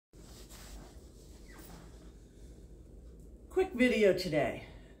Quick video today.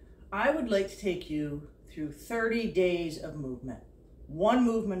 I would like to take you through 30 days of movement. One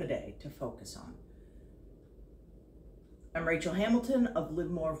movement a day to focus on. I'm Rachel Hamilton of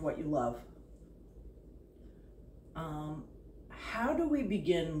Live More of What You Love. How do we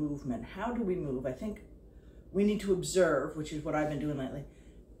begin movement? How do we move? I think we need to observe, which is what I've been doing lately.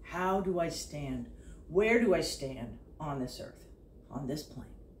 How do I stand? Where do I stand on this earth, on this plane?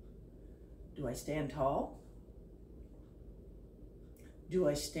 Do I stand tall? Do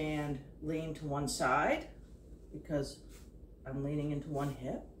I stand lean to one side because I'm leaning into one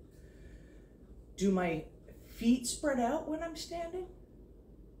hip? Do my feet spread out when I'm standing?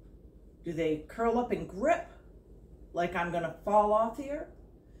 Do they curl up and grip like I'm gonna fall off the earth?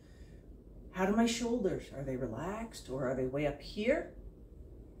 How do my shoulders? Are they relaxed or are they way up here?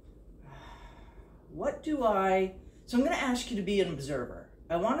 So I'm gonna ask you to be an observer.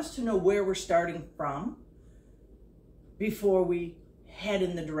 I want us to know where we're starting from before we head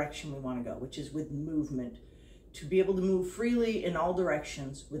in the direction we want to go, which is with movement, to be able to move freely in all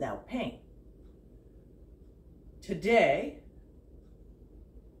directions without pain. Today,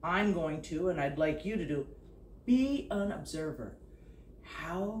 I'm going to, and I'd like you to do, be an observer.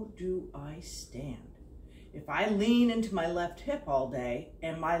 How do I stand? If I lean into my left hip all day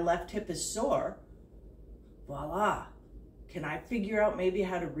and my left hip is sore, voila. Can I figure out maybe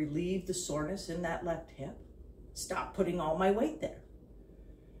how to relieve the soreness in that left hip? Stop putting all my weight there.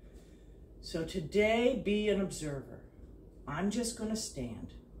 So today, be an observer. I'm just going to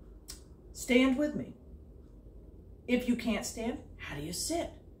stand. Stand with me. If you can't stand, how do you sit?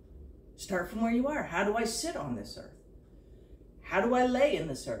 Start from where you are. How do I sit on this earth? How do I lay in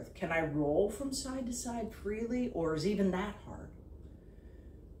this earth? Can I roll from side to side freely, or is even that hard?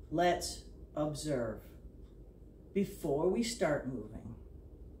 Let's observe. Before we start moving,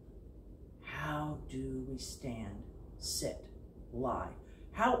 how do we stand, sit, lie?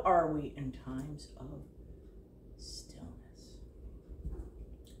 How are we in times of stillness?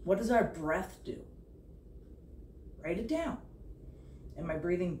 What does our breath do? Write it down. Am I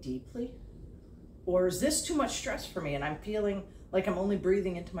breathing deeply? Or is this too much stress for me and I'm feeling like I'm only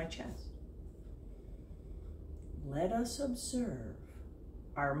breathing into my chest? Let us observe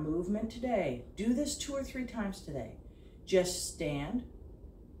our movement today. Do this 2 or 3 times today. Just stand,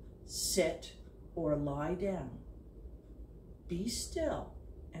 sit, or lie down. Be still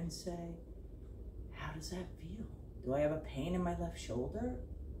and say, how does that feel? Do I have a pain in my left shoulder?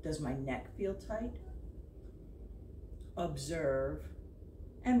 Does my neck feel tight? Observe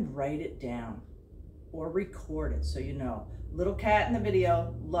and write it down or record it so you know. Little cat in the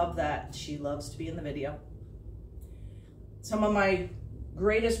video, love that. She loves to be in the video. Some of my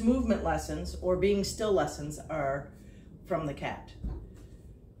greatest movement lessons or being still lessons are from the cat.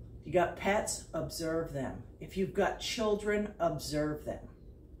 If you got pets, observe them. If you've got children, observe them.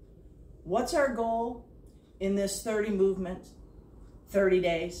 What's our goal in this 30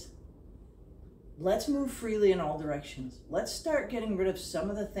 days? Let's move freely in all directions. Let's start getting rid of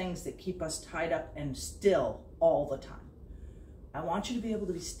some of the things that keep us tied up and still all the time. I want you to be able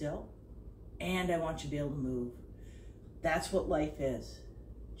to be still, and I want you to be able to move. That's what life is.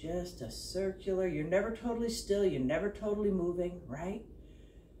 Just a circular, you're never totally still, you're never totally moving, right?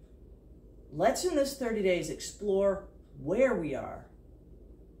 Let's in this 30 days explore where we are.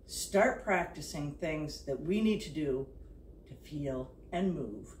 Start practicing things that we need to do to feel and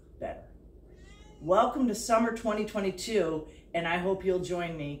move better. Welcome to summer 2022, and I hope you'll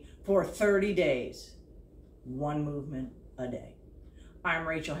join me for 30 days, one movement a day. I'm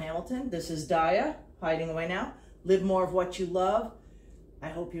Rachel Hamilton. This is Daya, hiding away now. Live more of what you love. I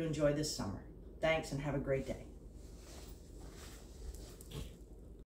hope you enjoy this summer. Thanks and have a great day.